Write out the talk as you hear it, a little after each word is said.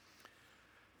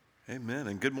Amen.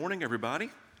 And good morning,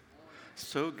 everybody.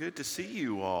 So good to see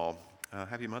you all.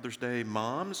 Happy Mother's Day,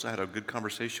 moms. I had a good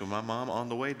conversation with my mom on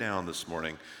the way down this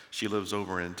morning. She lives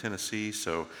over in Tennessee,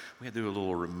 so we had to do a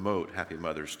little remote Happy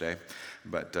Mother's Day.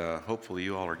 But hopefully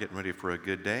you all are getting ready for a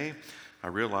good day. I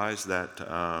realize that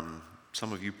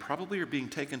some of you probably are being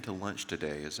taken to lunch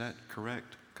today. Is that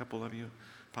correct? A couple of you,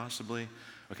 possibly?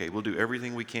 Okay, we'll do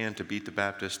everything we can to beat the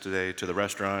Baptists today to the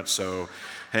restaurant, so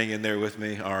hang in there with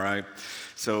me, all right?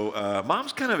 So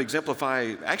moms kind of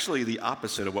exemplify actually the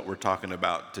opposite of what we're talking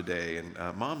about today.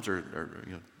 And moms are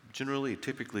generally,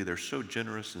 typically, they're so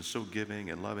generous and so giving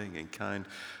and loving and kind,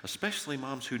 especially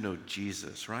moms who know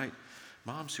Jesus, right?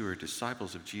 Moms who are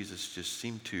disciples of Jesus just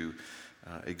seem to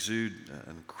exude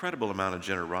an incredible amount of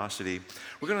generosity.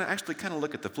 We're going to actually kind of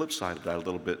look at the flip side of that a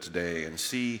little bit today and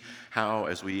see how,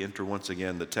 as we enter once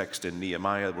again the text in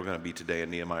Nehemiah, we're going to be today in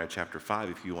Nehemiah chapter 5,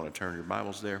 if you want to turn your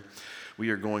Bibles there.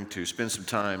 We are going to spend some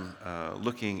time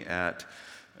looking at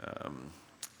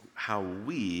how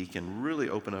we can really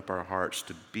open up our hearts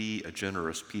to be a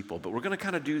generous people. But we're going to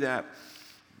kind of do that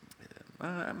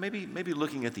maybe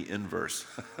looking at the inverse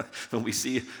when we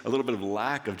see a little bit of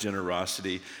lack of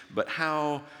generosity, but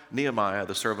how Nehemiah,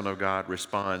 the servant of God,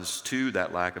 responds to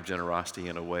that lack of generosity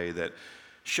in a way that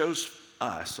shows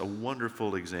us a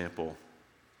wonderful example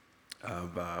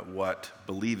of what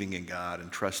believing in God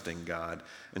and trusting God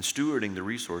and stewarding the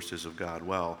resources of God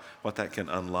well, what that can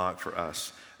unlock for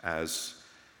us as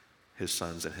his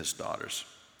sons and his daughters.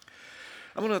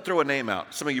 I'm going to throw a name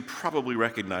out. Some of you probably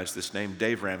recognize this name,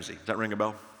 Dave Ramsey. Does that ring a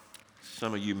bell?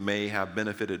 Some of you may have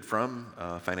benefited from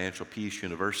Financial Peace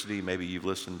University. Maybe you've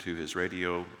listened to his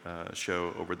radio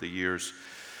show over the years.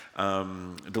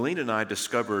 Delene and I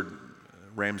discovered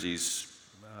Ramsey's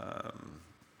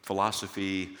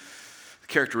philosophy,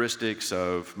 characteristics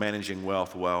of managing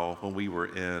wealth well when we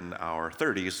were in our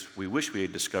 30s. We wish we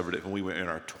had discovered it when we were in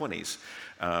our 20s.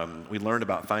 We learned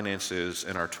about finances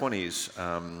in our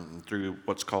 20s through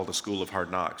what's called the School of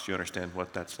Hard Knocks. You understand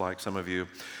what that's like, some of you?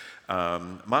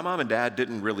 My mom and dad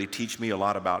didn't really teach me a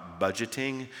lot about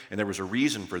budgeting, and there was a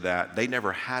reason for that. They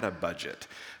never had a budget,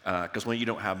 because when you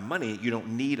don't have money, you don't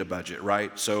need a budget,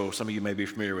 right? So some of you may be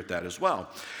familiar with that as well.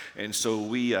 And so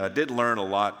we did learn a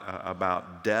lot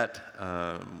about debt.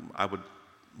 I would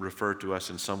refer to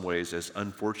us in some ways as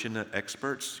unfortunate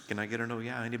experts. Can I get a no?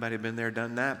 Yeah, anybody been there,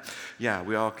 done that? Yeah,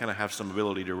 we all kind of have some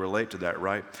ability to relate to that,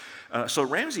 right? So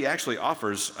Ramsey actually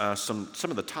offers some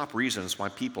of the top reasons why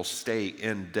people stay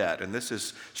in debt, and this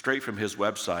is straight from his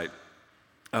website.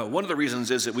 One of the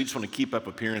reasons is that we just want to keep up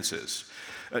appearances.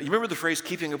 You remember the phrase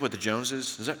keeping up with the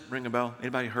Joneses? Does that ring a bell?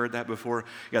 Anybody heard that before?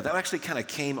 Yeah, that actually kind of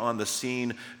came on the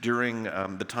scene during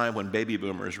the time when baby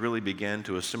boomers really began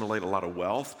to assimilate a lot of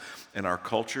wealth in our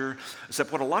culture.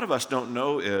 Except what a lot of us don't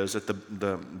know is that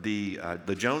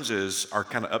the Joneses are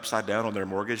kind of upside down on their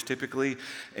mortgage typically,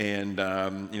 and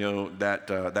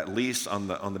that lease on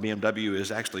the BMW is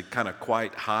actually kind of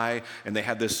quite high, and they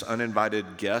have this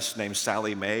uninvited guest named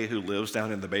Sally Mae who lives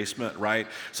down in the basement, right?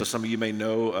 So some of you may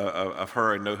know of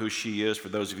her and know who she is, for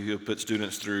those of you who have put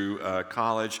students through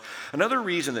college. Another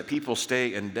reason that people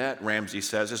stay in debt, Ramsey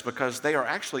says, is because they are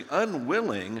actually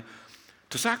unwilling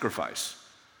to sacrifice.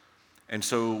 And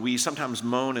so we sometimes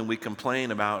moan and we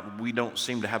complain about we don't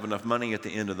seem to have enough money at the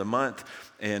end of the month,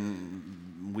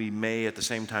 and we may at the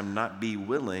same time not be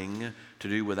willing to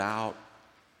do without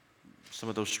some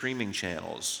of those streaming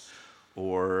channels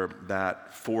or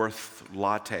that fourth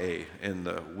latte in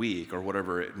the week or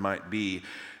whatever it might be.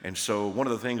 And so one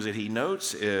of the things that he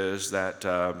notes is that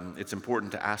it's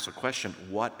important to ask the question,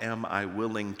 what am I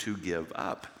willing to give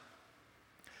up?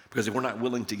 Because if we're not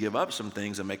willing to give up some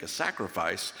things and make a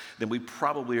sacrifice, then we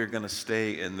probably are going to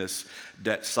stay in this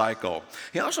debt cycle.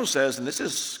 He also says, and this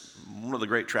is one of the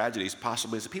great tragedies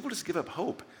possibly, is that people just give up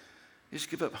hope. They just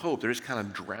give up hope. They're just kind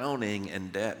of drowning in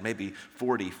debt, maybe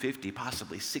 $40, $50,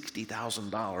 possibly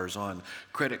 $60,000 on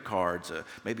credit cards,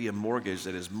 maybe a mortgage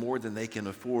that is more than they can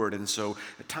afford. And so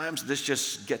at times this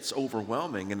just gets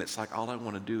overwhelming, and it's like all I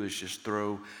want to do is just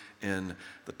throw in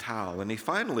the towel. And he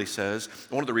finally says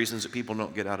one of the reasons that people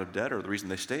don't get out of debt, or the reason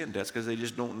they stay in debt, is because they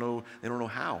just don't know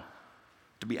how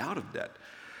to be out of debt.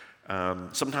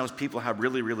 Sometimes people have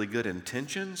really, really good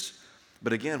intentions,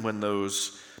 but again, when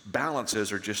those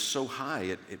balances are just so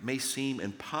high, it may seem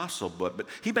impossible. But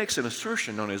he makes an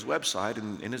assertion on his website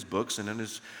and in his books and in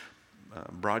his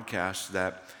broadcasts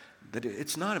that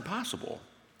it's not impossible.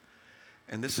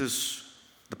 And this is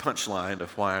the punchline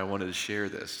of why I wanted to share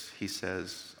this. He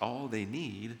says, all they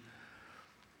need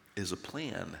is a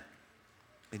plan.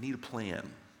 They need a plan.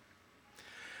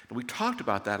 And we talked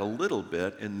about that a little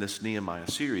bit in this Nehemiah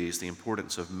series, the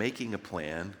importance of making a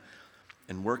plan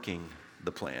and working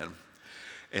the plan.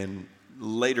 And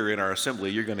later in our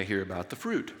assembly, you're going to hear about the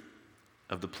fruit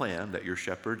of the plan that your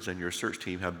shepherds and your search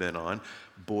team have been on,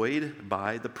 buoyed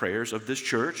by the prayers of this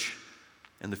church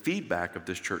and the feedback of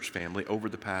this church family over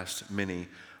the past many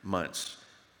months.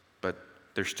 But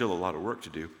there's still a lot of work to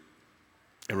do,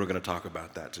 and we're going to talk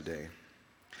about that today.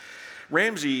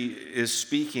 Ramsey is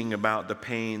speaking about the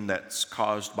pain that's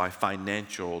caused by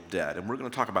financial debt, and we're going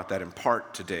to talk about that in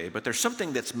part today, but there's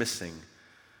something that's missing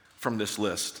from this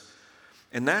list,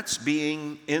 and that's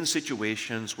being in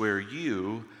situations where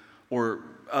you or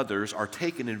others are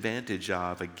taken advantage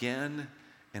of again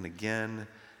and again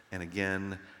and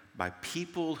again by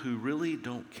people who really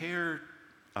don't care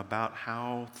about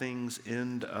how things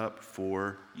end up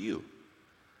for you.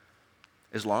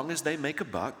 As long as they make a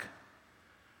buck,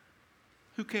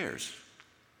 who cares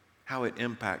how it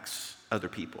impacts other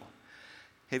people?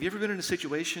 Have you ever been in a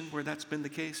situation where that's been the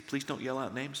case? Please don't yell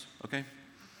out names, okay?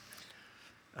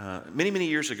 Many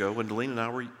years ago, when Delene and I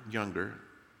were younger,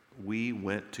 we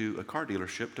went to a car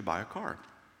dealership to buy a car.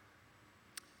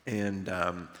 And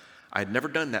I'd never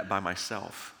done that by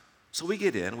myself. So we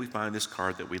get in, we find this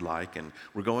car that we like, and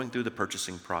we're going through the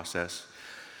purchasing process,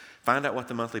 find out what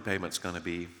the monthly payment's going to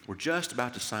be. We're just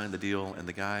about to sign the deal, and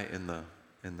the guy in the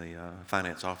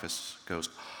finance office goes,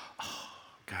 "Oh,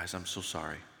 guys, I'm so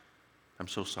sorry. I'm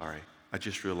so sorry. I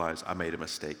just realized I made a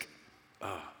mistake.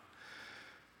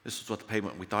 This is what the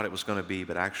payment we thought it was going to be,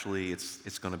 but actually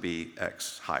it's going to be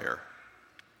X higher."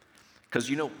 Because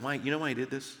you know why he did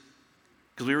this?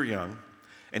 Because we were young,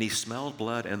 and he smelled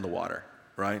blood in the water,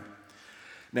 right?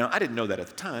 Now, I didn't know that at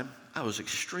the time. I was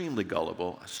extremely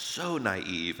gullible, so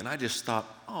naive, and I just thought,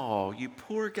 "Oh, you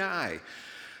poor guy.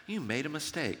 You made a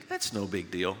mistake. That's no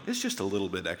big deal. It's just a little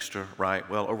bit extra," right?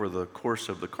 Well, over the course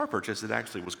of the car purchase, it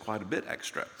actually was quite a bit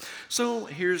extra. So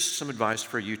here's some advice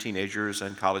for you teenagers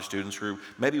and college students who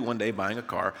maybe one day buying a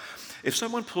car. If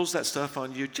someone pulls that stuff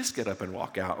on you, just get up and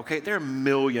walk out, okay? There are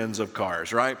millions of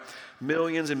cars, right?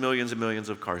 Millions and millions and millions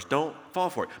of cars. Don't fall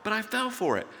for it. But I fell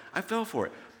for it.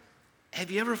 Have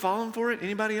you ever fallen for it?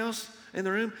 Anybody else in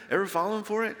the room ever fallen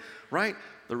for it, right?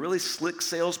 The really slick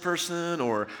salesperson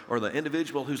or the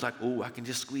individual who's like, "Oh, I can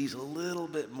just squeeze a little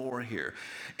bit more here."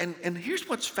 And here's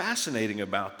what's fascinating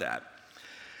about that.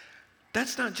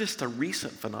 That's not just a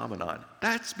recent phenomenon.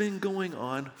 That's been going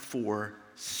on for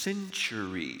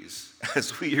centuries,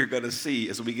 as we are going to see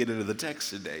as we get into the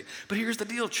text today. But here's the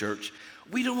deal, church.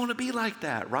 We don't want to be like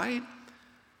that, right?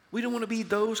 We don't want to be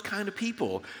those kind of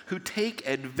people who take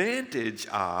advantage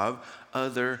of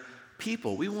other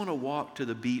people. We want to walk to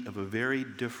the beat of a very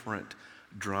different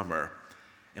drummer.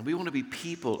 And we want to be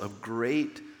people of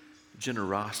great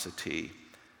generosity.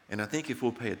 And I think if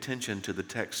we'll pay attention to the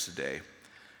text today,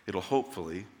 it'll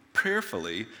hopefully,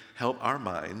 prayerfully help our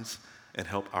minds and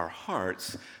help our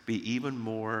hearts be even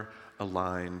more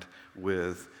aligned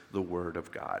with the Word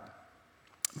of God.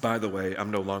 By the way,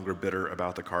 I'm no longer bitter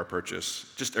about the car purchase,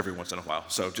 just every once in a while.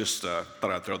 So just thought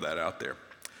I'd throw that out there.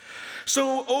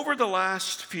 So over the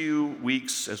last few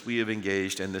weeks, as we have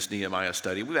engaged in this Nehemiah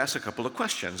study, we've asked a couple of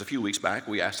questions. A few weeks back,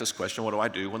 we asked this question: what do I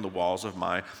do when the walls of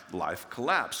my life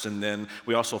collapse? And then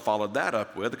we also followed that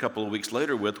up with, a couple of weeks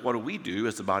later, with what do we do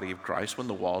as the body of Christ when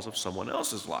the walls of someone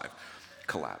else's life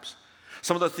collapse?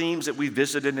 Some of the themes that we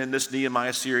visited in this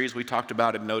Nehemiah series, we talked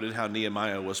about and noted how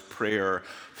Nehemiah was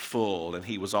prayerful, and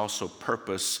he was also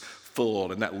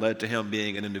purposeful, and that led to him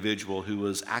being an individual who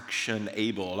was action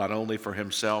able, not only for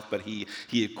himself, but he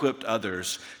equipped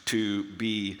others to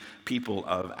be people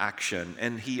of action.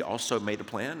 And he also made a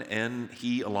plan, and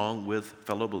he, along with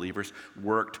fellow believers,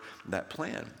 worked that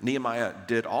plan. Nehemiah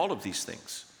did all of these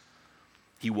things.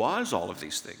 He was all of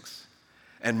these things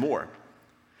and more.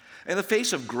 In the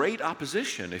face of great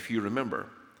opposition, if you remember,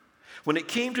 when it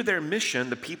came to their mission,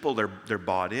 the people, they're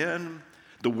bought in.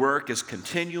 The work is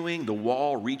continuing. The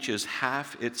wall reaches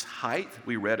half its height.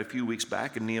 We read a few weeks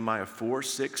back in Nehemiah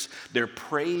 4:6. They're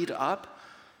prayed up.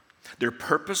 They're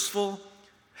purposeful.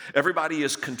 Everybody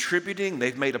is contributing.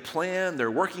 They've made a plan.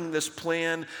 They're working this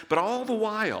plan. But all the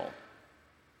while,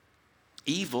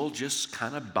 evil just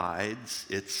kind of bides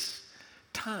its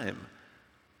time.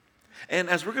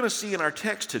 And as we're going to see in our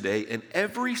text today, in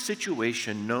every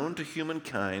situation known to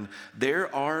humankind,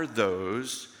 there are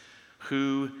those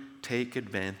who take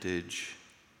advantage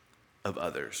of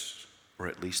others, or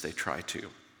at least they try to.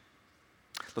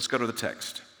 Let's go to the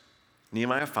text.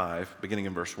 Nehemiah 5, beginning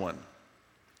in verse 1.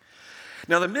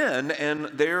 Now the men and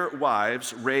their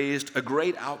wives raised a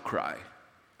great outcry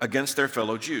against their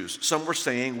fellow Jews. Some were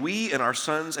saying, "We and our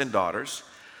sons and daughters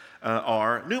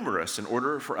are numerous. In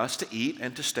order for us to eat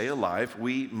and to stay alive,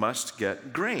 we must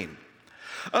get grain."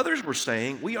 Others were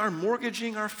saying, we are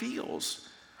mortgaging our fields,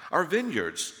 our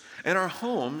vineyards, and our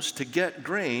homes to get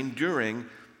grain during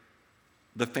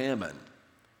the famine.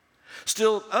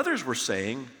 Still, others were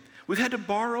saying, we've had to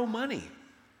borrow money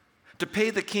to pay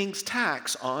the king's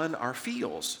tax on our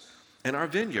fields and our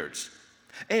vineyards.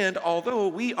 And although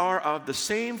we are of the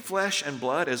same flesh and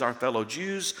blood as our fellow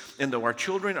Jews, and though our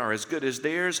children are as good as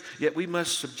theirs, yet we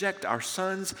must subject our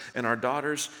sons and our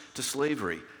daughters to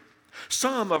slavery.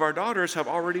 Some of our daughters have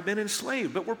already been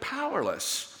enslaved, but we're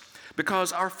powerless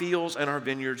because our fields and our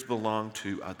vineyards belong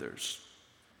to others.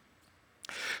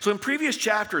 So in previous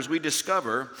chapters, we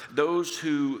discover those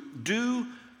who do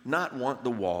not want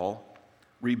the wall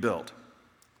rebuilt.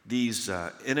 These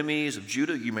enemies of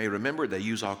Judah, you may remember, they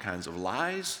use all kinds of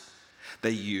lies.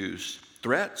 They use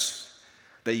threats.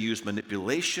 They use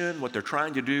manipulation. What they're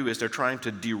trying to do is they're trying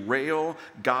to derail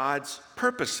God's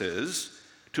purposes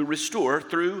to restore,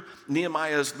 through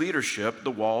Nehemiah's leadership,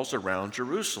 the walls around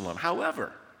Jerusalem.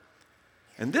 However,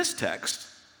 in this text,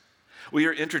 we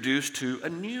are introduced to a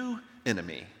new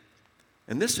enemy.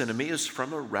 And this enemy is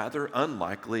from a rather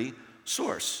unlikely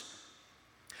source.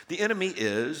 The enemy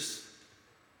is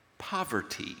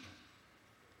poverty.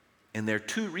 And there are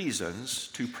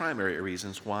two primary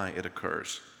reasons why it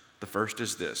occurs. The first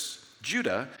is this: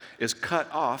 Judah is cut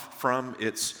off from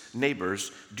its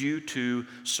neighbors due to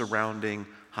surrounding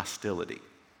hostility.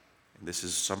 And this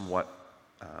is somewhat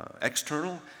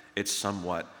external, it's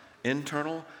somewhat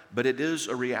internal, but it is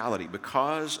a reality.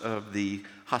 Because of the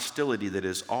hostility that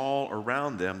is all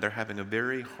around them, they're having a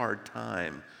very hard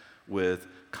time with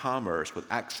commerce, with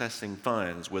accessing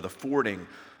funds, with affording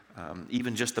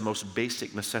even just the most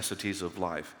basic necessities of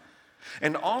life.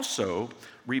 And also,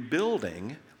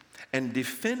 rebuilding and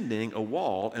defending a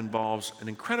wall involves an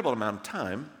incredible amount of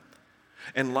time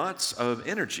and lots of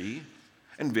energy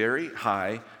and very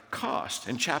high cost.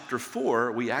 In chapter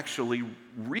 4, we actually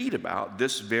read about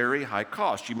this very high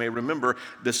cost. You may remember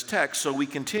this text. So we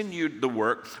continued the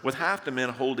work with half the men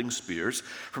holding spears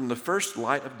from the first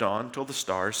light of dawn till the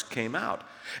stars came out.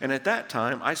 And at that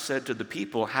time I said to the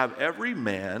people, have every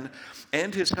man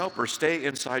and his helper stay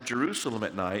inside Jerusalem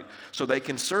at night, so they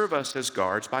can serve us as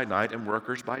guards by night and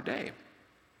workers by day.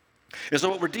 And so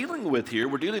what we're dealing with here,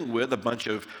 we're dealing with a bunch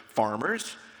of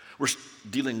farmers. We're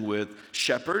dealing with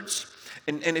shepherds.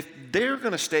 And if they're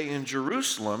going to stay in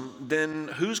Jerusalem, then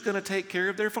who's going to take care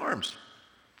of their farms?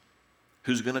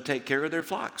 Who's going to take care of their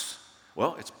flocks?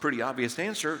 Well, it's a pretty obvious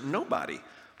answer: nobody.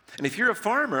 And if you're a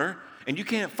farmer and you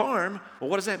can't farm,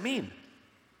 well, what does that mean?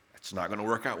 It's not going to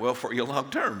work out well for you long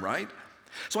term, right?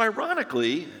 So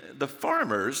ironically, the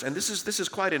farmers, and this is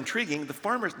quite intriguing, the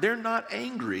farmers, they're not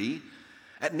angry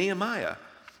at Nehemiah.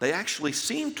 They actually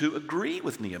seem to agree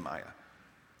with Nehemiah.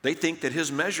 They think that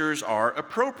his measures are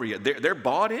appropriate. They're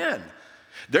bought in.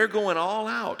 They're going all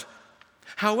out.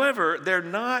 However, they're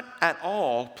not at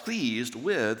all pleased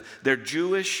with their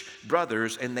Jewish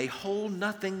brothers, and they hold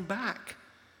nothing back.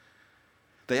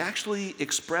 They actually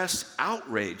express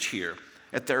outrage here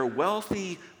at their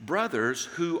wealthy brothers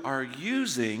who are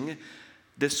using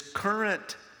this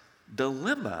current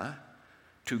dilemma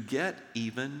to get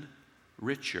even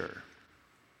richer.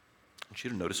 I want you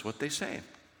to notice what they say.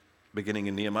 Beginning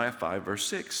in Nehemiah 5, verse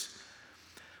 6.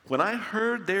 When I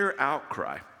heard their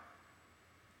outcry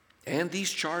and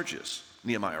these charges,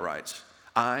 Nehemiah writes,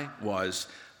 I was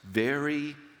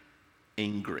very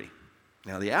angry.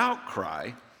 Now, the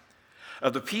outcry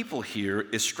of the people here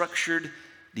is structured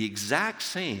the exact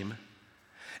same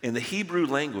in the Hebrew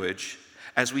language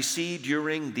as we see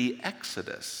during the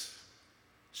Exodus.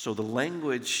 So the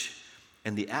language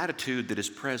and the attitude that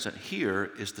is present here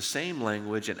is the same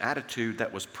language and attitude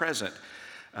that was present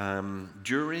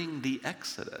during the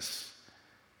Exodus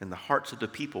in the hearts of the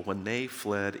people when they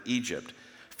fled Egypt.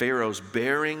 Pharaoh's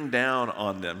bearing down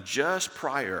on them just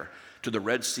prior to the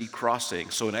Red Sea crossing.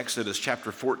 So in Exodus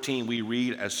chapter 14, we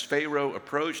read, as Pharaoh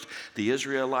approached, the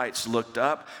Israelites looked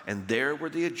up, and there were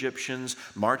the Egyptians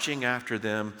marching after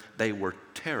them. They were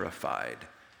terrified,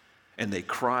 and they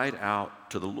cried out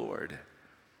to the Lord.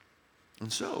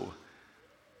 And so,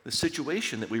 the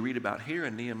situation that we read about here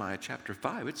in Nehemiah chapter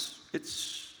 5,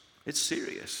 it's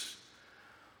serious.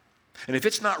 And if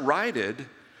it's not righted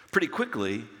pretty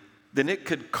quickly, then it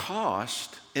could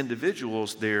cost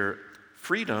individuals their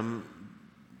freedom,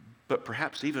 but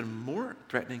perhaps even more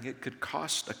threatening, it could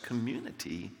cost a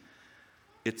community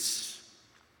its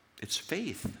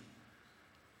faith.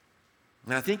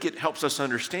 And I think it helps us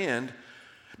understand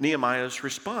Nehemiah's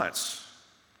response.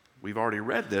 We've already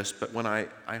read this, but when I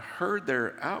heard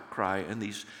their outcry and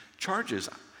these charges,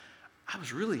 I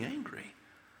was really angry.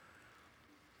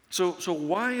 So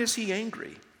why is he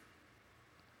angry?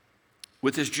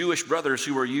 with his Jewish brothers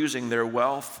who were using their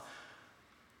wealth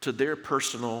to their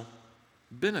personal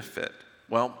benefit.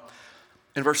 Well,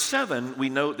 in verse 7, we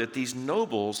note that these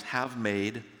nobles have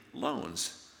made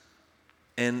loans,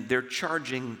 and they're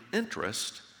charging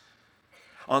interest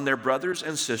on their brothers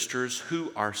and sisters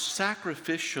who are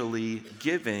sacrificially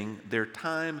giving their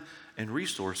time and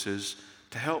resources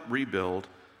to help rebuild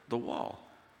the wall.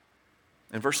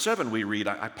 In verse 7 we read,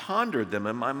 I pondered them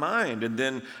in my mind and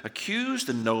then accused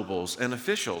the nobles and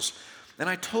officials. And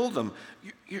I told them,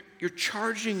 you're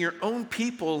charging your own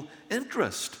people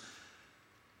interest.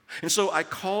 And so I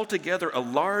called together a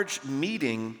large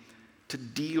meeting to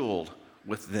deal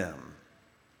with them.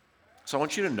 So I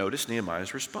want you to notice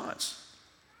Nehemiah's response.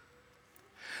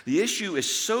 The issue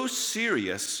is so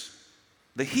serious,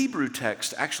 the Hebrew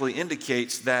text actually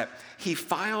indicates that he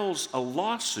files a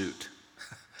lawsuit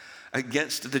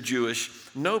against the Jewish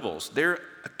nobles. They're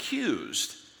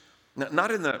accused.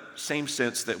 Not in the same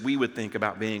sense that we would think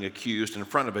about being accused in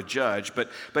front of a judge, but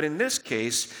in this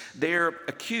case, they're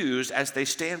accused as they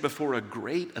stand before a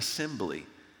great assembly.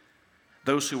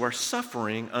 Those who are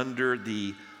suffering under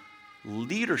the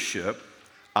leadership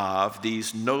of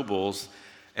these nobles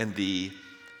and the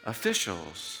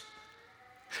officials.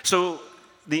 So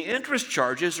the interest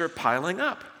charges are piling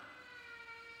up,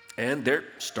 and they're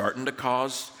starting to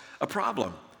cause a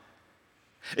problem.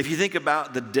 If you think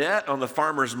about the debt on the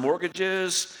farmers'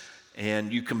 mortgages,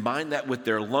 and you combine that with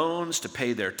their loans to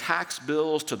pay their tax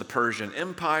bills to the Persian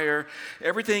Empire,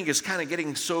 everything is kind of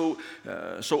getting so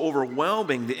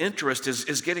overwhelming. The interest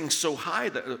is getting so high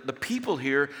that the people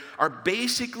here are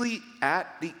basically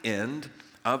at the end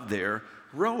of their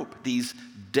rope. These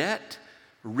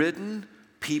debt-ridden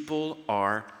people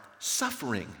are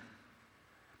suffering.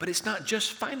 But it's not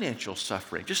just financial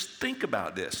suffering. Just think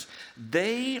about this.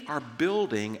 They are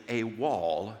building a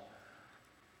wall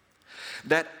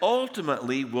that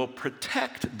ultimately will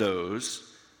protect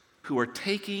those who are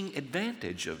taking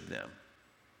advantage of them.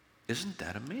 Isn't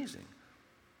that amazing?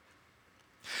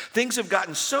 Things have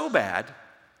gotten so bad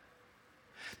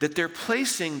that they're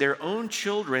placing their own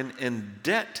children in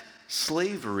debt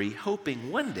slavery,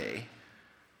 hoping one day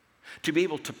to be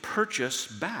able to purchase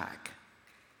back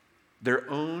their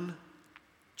own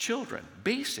children.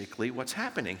 Basically, what's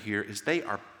happening here is they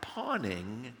are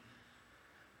pawning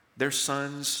their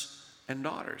sons and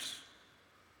daughters.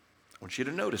 I want you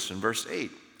to notice in verse 8,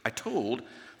 I told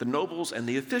the nobles and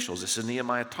the officials, this is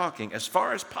Nehemiah talking, as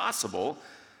far as possible,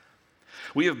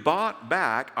 we have bought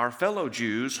back our fellow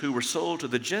Jews who were sold to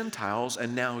the Gentiles,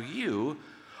 and now you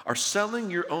are selling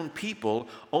your own people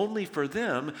only for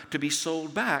them to be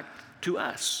sold back to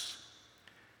us.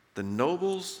 The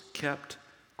nobles kept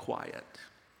quiet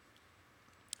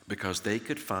because they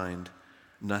could find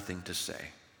nothing to say.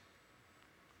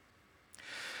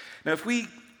 Now, if we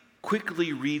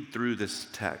quickly read through this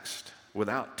text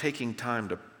without taking time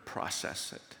to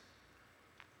process it,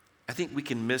 I think we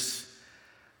can miss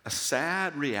a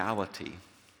sad reality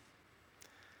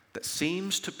that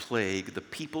seems to plague the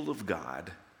people of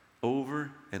God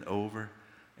over and over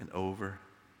and over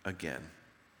again.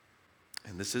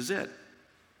 And this is it.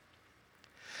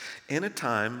 In a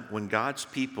time when God's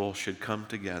people should come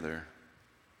together,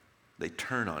 they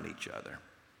turn on each other.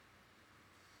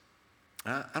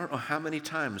 I don't know how many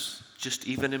times, just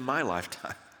even in my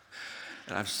lifetime,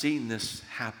 that I've seen this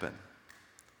happen.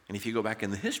 And if you go back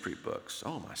in the history books,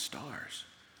 oh my stars.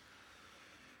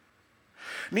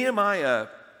 Nehemiah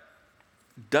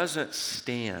doesn't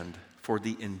stand for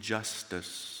the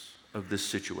injustice of this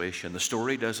situation. The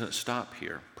story doesn't stop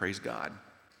here, praise God.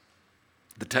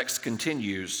 The text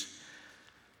continues,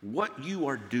 what you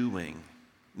are doing,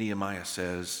 Nehemiah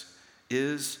says,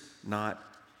 is not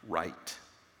right.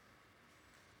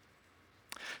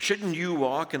 Shouldn't you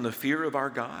walk in the fear of our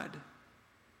God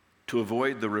to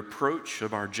avoid the reproach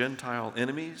of our Gentile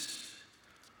enemies?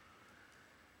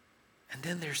 And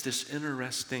then there's this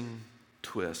interesting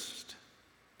twist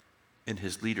in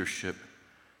his leadership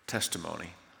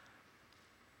testimony.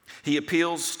 He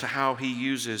appeals to how he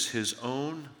uses his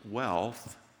own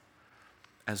wealth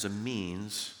as a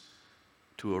means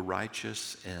to a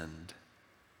righteous end.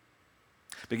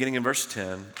 Beginning in verse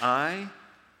 10, I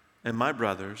and my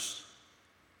brothers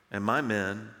and my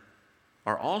men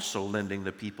are also lending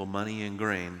the people money and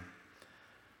grain,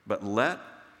 but let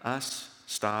us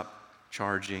stop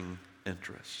charging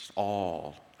interest.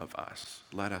 All of us,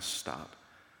 let us stop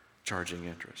charging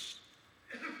interest.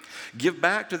 Give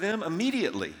back to them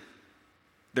immediately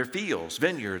their fields,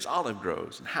 vineyards, olive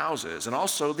groves, and houses, and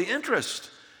also the interest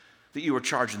that you are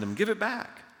charging them. Give it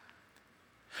back.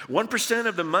 1%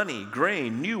 of the money,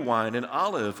 grain, new wine, and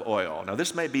olive oil. Now,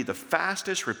 this may be the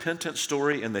fastest repentance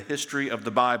story in the history of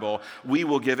the Bible. We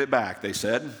will give it back, they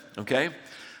said. Okay? It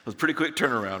was a pretty quick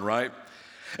turnaround, right?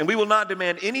 And we will not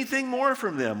demand anything more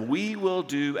from them. We will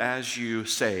do as you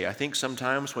say. I think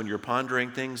sometimes when you're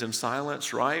pondering things in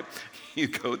silence, right, you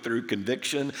go through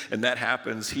conviction, and that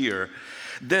happens here.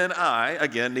 Then I,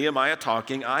 again, Nehemiah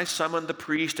talking, I summoned the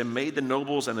priest and made the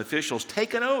nobles and officials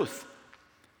take an oath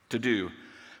to do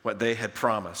what they had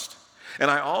promised. And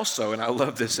I also, and I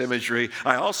love this imagery,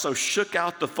 I also shook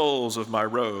out the folds of my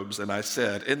robes, and I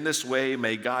said, in this way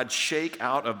may God shake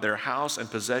out of their house and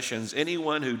possessions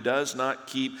anyone who does not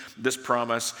keep this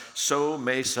promise, so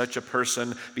may such a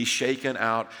person be shaken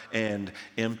out and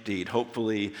emptied.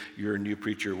 Hopefully your new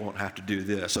preacher won't have to do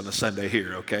this on a Sunday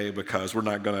here, okay? Because we're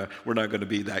not gonna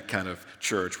be that kind of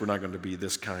church. We're not gonna be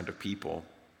this kind of people.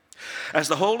 As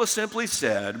the whole assembly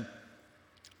said,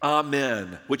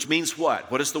 Amen, which means what?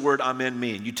 What does the word amen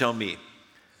mean? You tell me.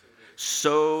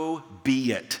 So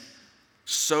be it.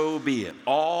 So be it.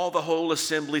 All the whole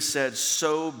assembly said,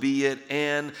 so be it,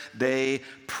 and they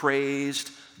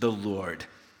praised the Lord.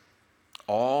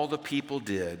 All the people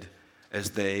did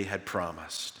as they had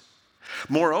promised.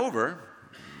 Moreover,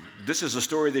 this is a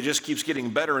story that just keeps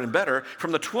getting better and better.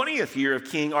 From the 20th year of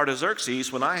King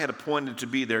Artaxerxes, when I had appointed to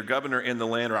be their governor in the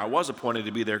land, or I was appointed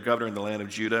to be their governor in the land of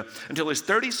Judah, until his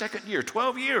 32nd year,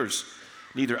 12 years,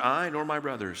 neither I nor my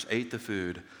brothers ate the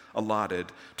food allotted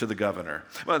to the governor.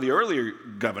 Well, the earlier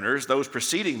governors, those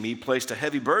preceding me, placed a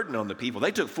heavy burden on the people.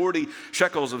 They took 40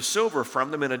 shekels of silver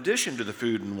from them in addition to the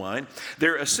food and wine.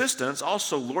 Their assistants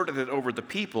also lorded it over the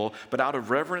people, but out of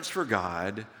reverence for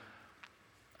God,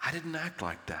 I didn't act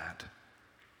like that.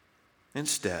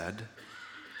 Instead,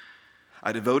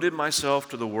 I devoted myself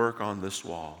to the work on this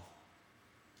wall.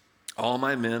 All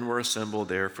my men were assembled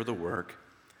there for the work.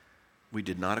 We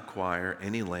did not acquire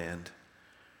any land.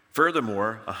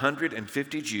 Furthermore,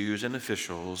 150 Jews and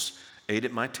officials ate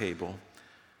at my table,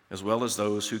 as well as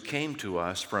those who came to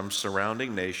us from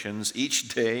surrounding nations. Each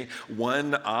day,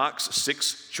 1 ox,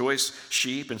 6 choice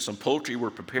sheep, and some poultry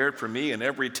were prepared for me, and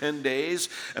every 10 days,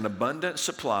 an abundant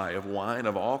supply of wine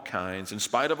of all kinds. In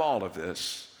spite of all of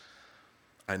this,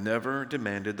 I never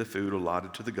demanded the food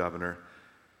allotted to the governor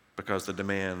because the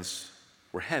demands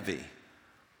were heavy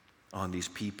on these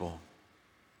people.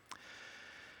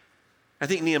 I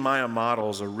think Nehemiah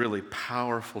models a really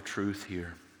powerful truth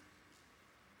here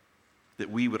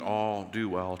that we would all do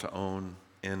well to own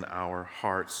in our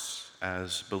hearts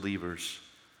as believers.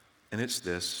 And it's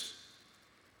this: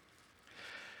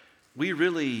 we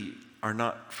really are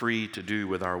not free to do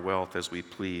with our wealth as we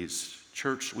please.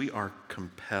 Church, we are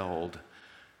compelled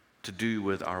to do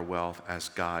with our wealth as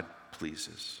God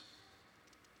pleases.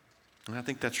 And I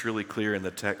think that's really clear in the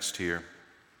text here.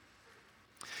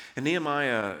 And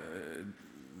Nehemiah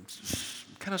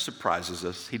kind of surprises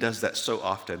us. He does that so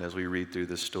often as we read through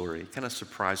this story. He kind of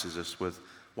surprises us with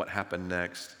what happened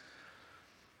next.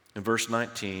 In verse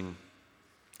 19,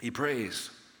 he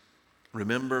prays,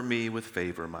 "Remember me with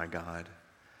favor, my God,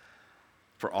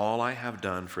 for all I have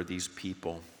done for these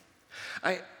people."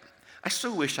 I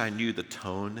so wish I knew the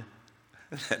tone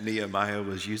that Nehemiah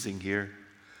was using here.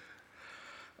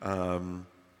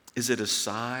 Is it a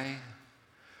sigh?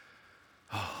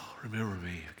 Oh, remember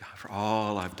me, God, for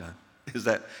all I've done. Is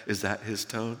that his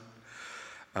tone?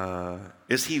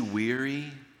 Is he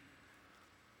weary?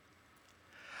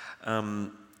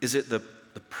 Is it the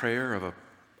prayer of a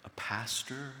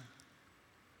pastor?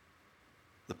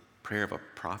 The prayer of a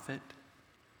prophet?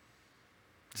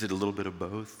 Is it a little bit of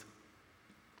both?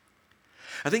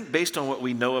 I think based on what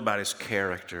we know about his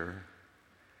character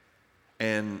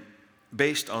and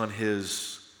based on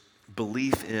his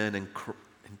belief in and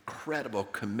incredible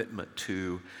commitment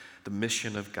to the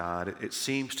mission of God, it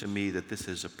seems to me that this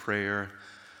is a prayer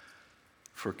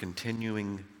for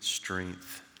continuing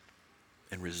strength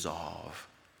and resolve.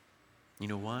 You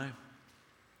know why?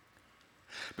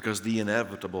 Because the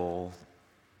inevitable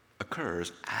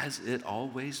occurs, as it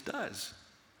always does.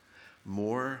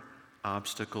 More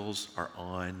obstacles are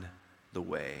on the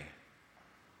way.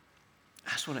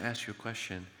 I just want to ask you a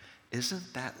question.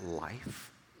 Isn't that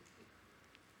life?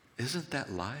 Isn't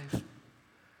that life?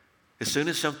 As soon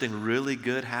as something really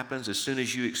good happens, as soon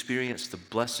as you experience the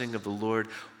blessing of the Lord,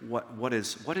 what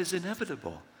is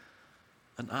inevitable?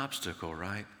 An obstacle,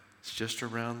 right? It's just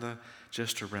around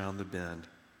the bend.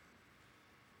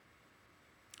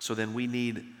 So then we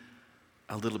need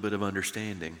a little bit of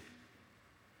understanding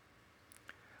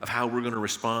of how we're going to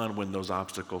respond when those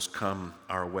obstacles come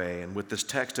our way. And with this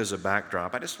text as a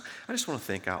backdrop, I just want to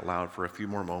think out loud for a few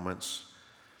more moments.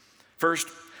 First,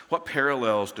 what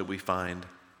parallels do we find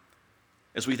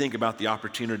as we think about the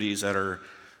opportunities that are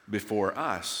before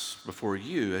us, before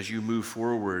you, as you move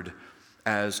forward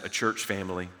as a church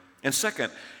family? And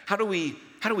second, how do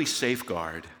we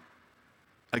safeguard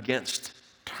against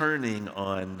turning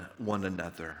on one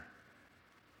another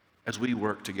as we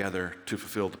work together to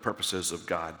fulfill the purposes of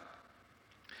God?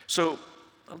 So,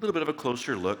 a little bit of a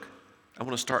closer look. I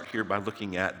want to start here by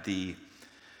looking at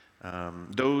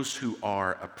those who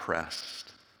are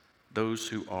oppressed. Those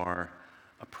who are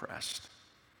oppressed.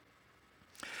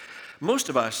 Most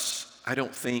of us, I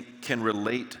don't think, can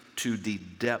relate to the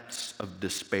depths of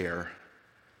despair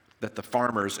that the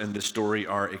farmers in this story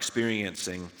are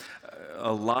experiencing.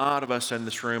 A lot of us in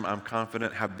this room, I'm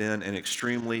confident, have been in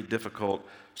extremely difficult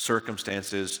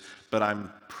circumstances, but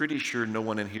I'm pretty sure no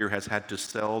one in here has had to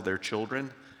sell their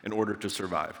children in order to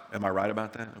survive. Am I right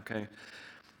about that? Okay.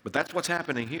 But that's what's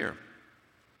happening here.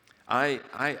 I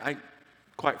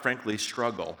quite frankly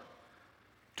struggle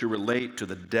to relate to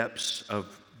the depths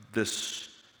of this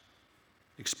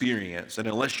experience. And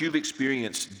unless you've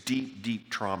experienced deep, deep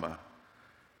trauma,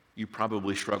 you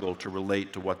probably struggle to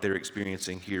relate to what they're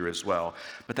experiencing here as well.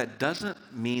 But that doesn't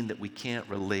mean that we can't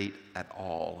relate at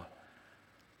all.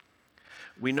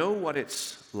 We know what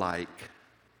it's like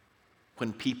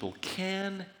when people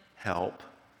can help,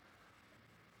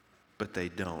 but they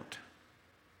don't.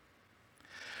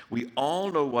 We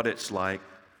all know what it's like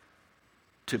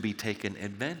to be taken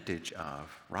advantage of,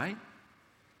 right?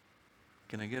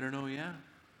 Can I get an oh yeah?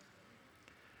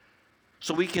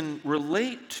 So we can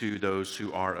relate to those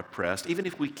who are oppressed, even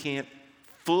if we can't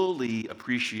fully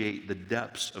appreciate the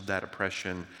depths of that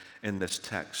oppression in this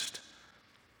text.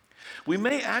 We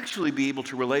may actually be able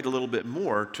to relate a little bit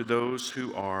more to those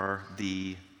who are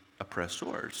the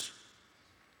oppressors.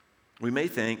 We may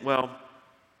think, well,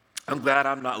 I'm glad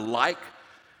I'm not like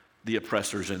the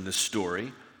oppressors in this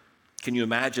story. Can you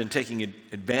imagine taking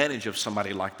advantage of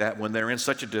somebody like that when they're in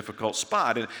such a difficult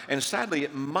spot? And sadly,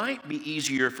 it might be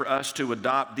easier for us to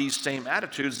adopt these same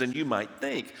attitudes than you might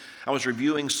think. I was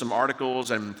reviewing some articles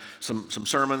and some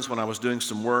sermons when I was doing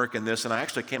some work in this, and I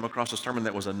actually came across a sermon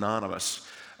that was anonymous,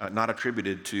 not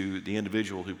attributed to the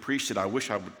individual who preached it. I wish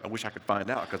I could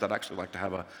find out, because I'd actually like to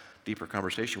have a deeper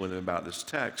conversation with him about this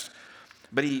text.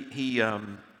 But he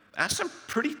asked some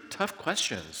pretty tough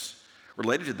questions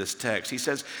related to this text. He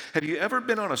says, have you ever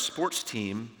been on a sports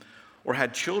team or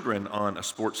had children on a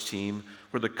sports team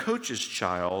where the coach's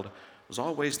child was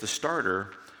always the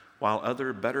starter while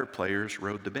other better players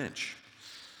rode the bench?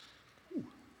 Ooh,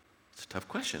 it's a tough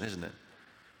question, isn't it?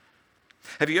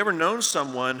 Have you ever known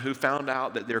someone who found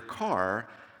out that their car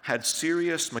had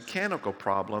serious mechanical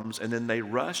problems and then they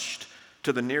rushed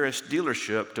to the nearest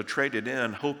dealership to trade it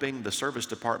in, hoping the service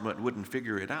department wouldn't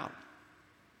figure it out?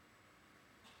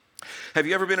 Have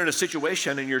you ever been in a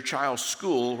situation in your child's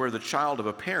school where the child of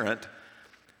a parent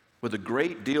with a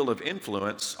great deal of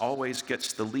influence always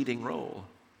gets the leading role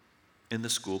in the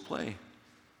school play?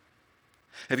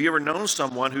 Have you ever known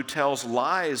someone who tells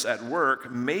lies at work,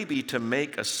 maybe to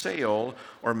make a sale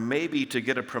or maybe to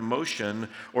get a promotion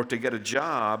or to get a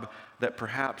job that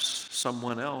perhaps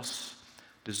someone else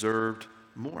deserved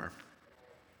more?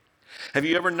 Have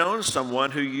you ever known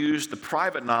someone who used the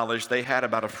private knowledge they had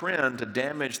about a friend to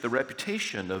damage the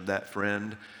reputation of that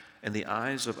friend in the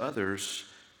eyes of others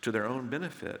to their own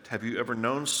benefit? Have you ever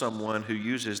known someone who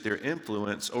uses their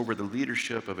influence over the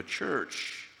leadership of a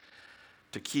church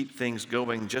to keep things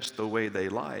going just the way they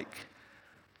like,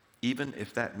 even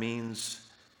if that means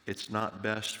it's not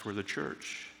best for the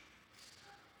church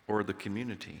or the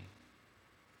community?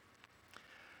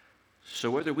 So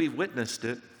whether we've witnessed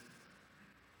it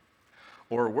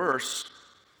or worse,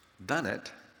 done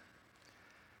it,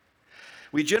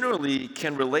 we generally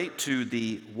can relate to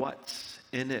the what's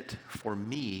in it for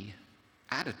me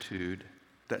attitude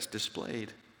that's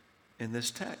displayed in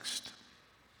this text.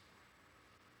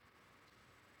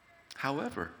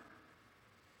 However,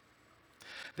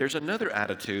 there's another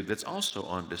attitude that's also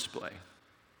on display,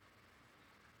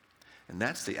 and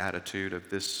that's the attitude of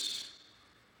this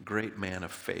great man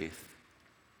of faith,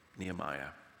 Nehemiah.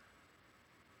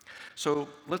 So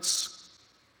let's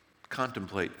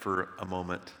contemplate for a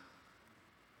moment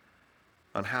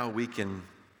on how we can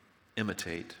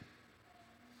imitate,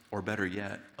 or better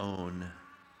yet, own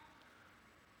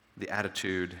the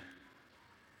attitude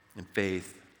and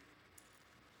faith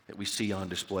that we see on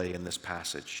display in this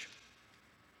passage.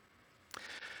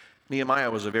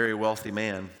 Nehemiah was a very wealthy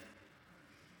man,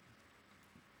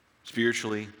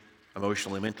 spiritually,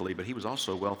 emotionally, mentally, but he was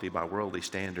also wealthy by worldly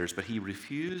standards. But he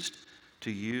refused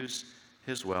to use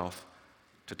his wealth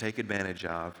to take advantage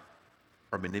of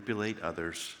or manipulate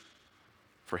others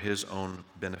for his own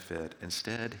benefit.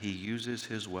 Instead, he uses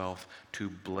his wealth to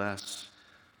bless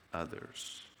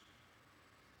others.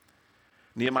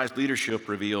 Nehemiah's leadership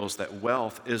reveals that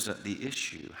wealth isn't the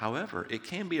issue. However, it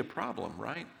can be a problem,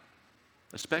 right?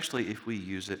 Especially if we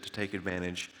use it to take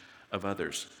advantage of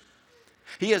others.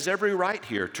 He has every right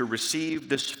here to receive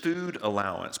this food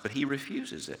allowance, but he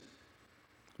refuses it.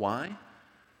 Why?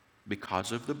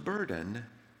 Because of the burden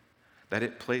that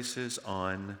it places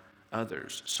on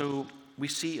others. So we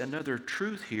see another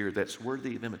truth here that's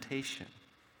worthy of imitation.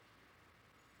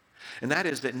 And that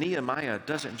is that Nehemiah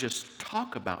doesn't just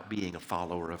talk about being a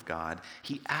follower of God,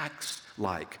 he acts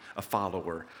like a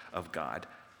follower of God.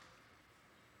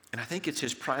 And I think it's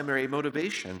his primary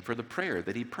motivation for the prayer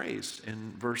that he prays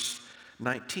in verse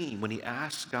 19 when he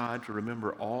asks God to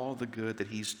remember all the good that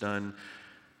he's done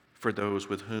for those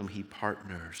with whom he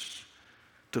partners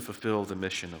to fulfill the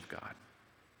mission of God.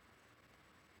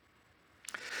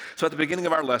 So at the beginning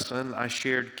of our lesson, I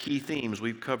shared key themes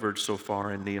we've covered so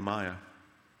far in Nehemiah.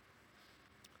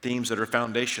 Themes that are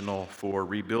foundational for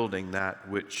rebuilding that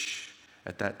which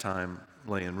at that time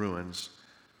lay in ruins.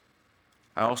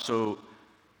 I also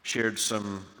shared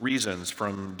some reasons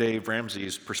from Dave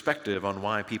Ramsey's perspective on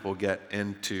why people get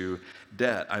into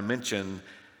debt. I mentioned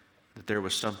that there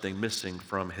was something missing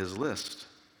from his list,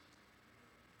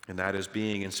 and that is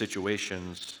being in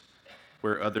situations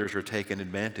where others are taken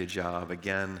advantage of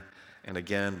again and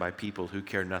again by people who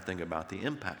care nothing about the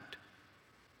impact.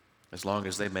 As long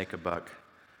as they make a buck,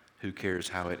 who cares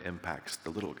how it impacts the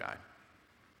little guy?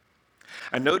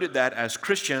 I noted that as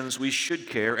Christians, we should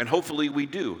care, and hopefully we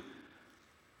do.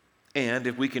 And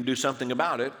if we can do something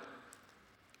about it,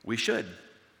 we should.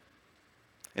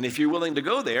 And if you're willing to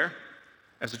go there,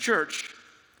 as a church,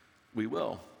 we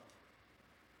will.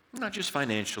 Not just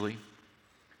financially,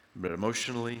 but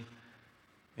emotionally,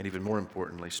 and even more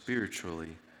importantly,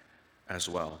 spiritually as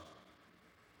well.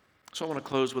 So I want to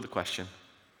close with a question.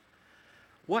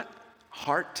 What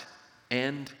heart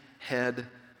and head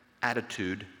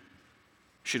attitude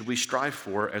should we strive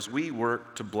for as we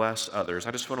work to bless others?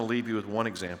 I just want to leave you with one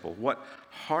example. What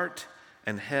heart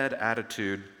and head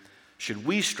attitude should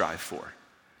we strive for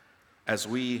as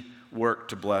we work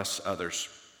to bless others?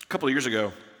 A couple of years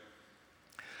ago,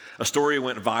 a story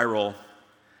went viral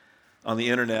on the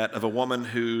internet of a woman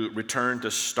who returned to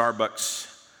Starbucks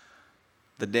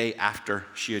the day after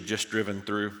she had just driven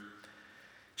through.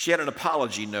 She had an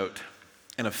apology note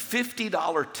and a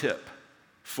 $50 tip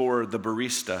for the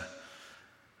barista,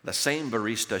 the same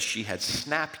barista she had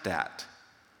snapped at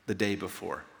the day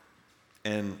before.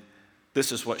 And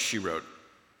this is what she wrote.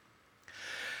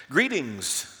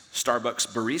 Greetings, Starbucks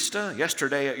barista.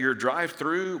 Yesterday at your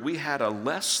drive-thru, we had a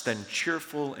less than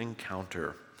cheerful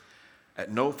encounter. At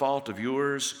no fault of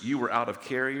yours, you were out of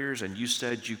carriers and you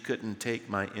said you couldn't take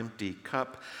my empty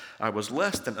cup. I was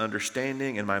less than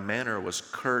understanding and my manner was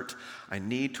curt. I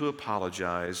need to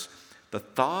apologize. The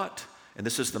thought, and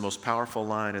this is the most powerful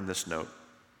line in this note,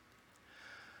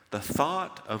 the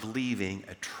thought of leaving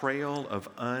a trail of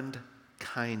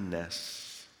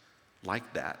unkindness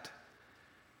like that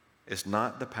is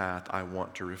not the path I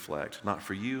want to reflect. Not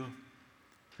for you,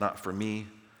 not for me.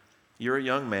 You're a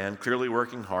young man, clearly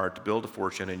working hard to build a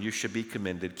fortune, and you should be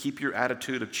commended. Keep your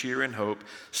attitude of cheer and hope.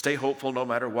 Stay hopeful no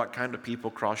matter what kind of people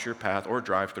cross your path or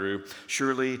drive through.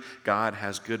 Surely God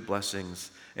has good blessings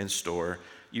in store.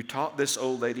 You taught this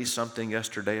old lady something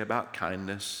yesterday about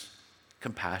kindness,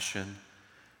 compassion,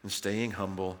 and staying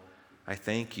humble. I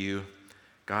thank you.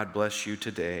 God bless you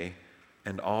today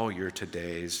and all your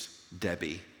todays,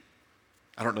 Debbie.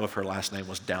 I don't know if her last name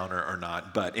was Downer or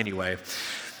not, but anyway,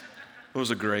 it was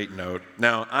a great note.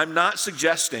 Now, I'm not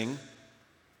suggesting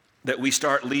that we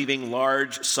start leaving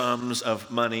large sums of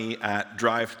money at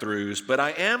drive-thrus, but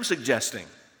I am suggesting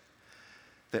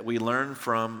that we learn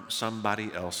from somebody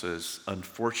else's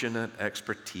unfortunate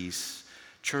expertise.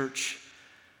 Church,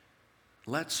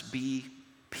 let's be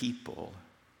people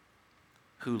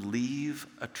who leave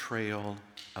a trail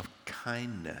of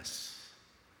kindness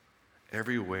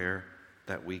everywhere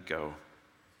that we go.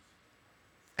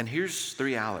 And here's the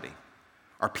reality.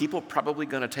 Are people probably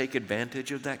going to take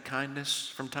advantage of that kindness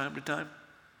from time to time?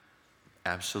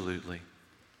 Absolutely.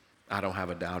 I don't have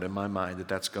a doubt in my mind that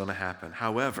that's going to happen.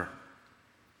 However,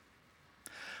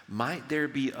 might there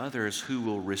be others who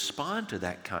will respond to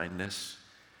that kindness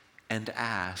and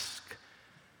ask,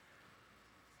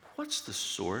 what's the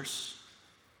source?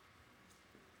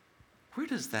 Where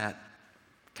does that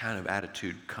kind of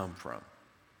attitude come from?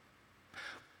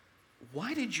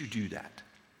 Why did you do that?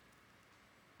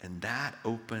 And that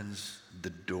opens the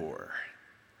door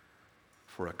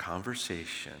for a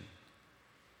conversation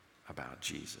about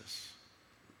Jesus.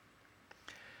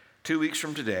 2 weeks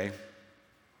from today,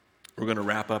 we're going to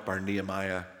wrap up our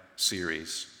Nehemiah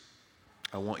series.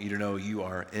 I want you to know you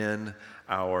are in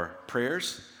our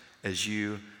prayers as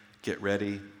you get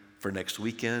ready for next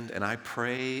weekend. And I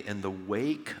pray in the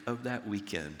wake of that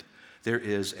weekend, there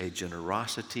is a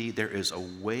generosity, there is a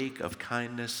wake of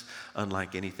kindness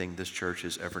unlike anything this church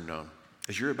has ever known,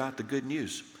 as you're about the good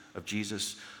news of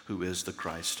Jesus, who is the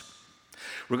Christ.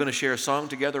 We're going to share a song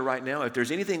together right now. If there's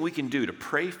anything we can do to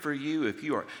pray for you, if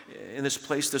you are in this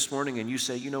place this morning and you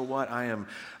say, you know what, I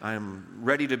am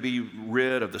ready to be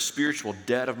rid of the spiritual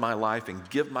debt of my life and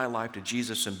give my life to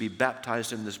Jesus and be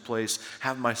baptized in this place,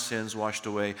 have my sins washed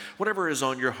away, whatever is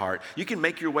on your heart, you can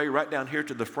make your way right down here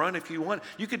to the front if you want.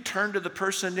 You could turn to the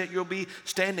person that you'll be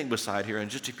standing beside here in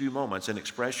just a few moments and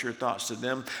express your thoughts to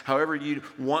them. However you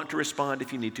want to respond,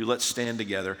 if you need to, let's stand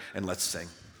together and let's sing.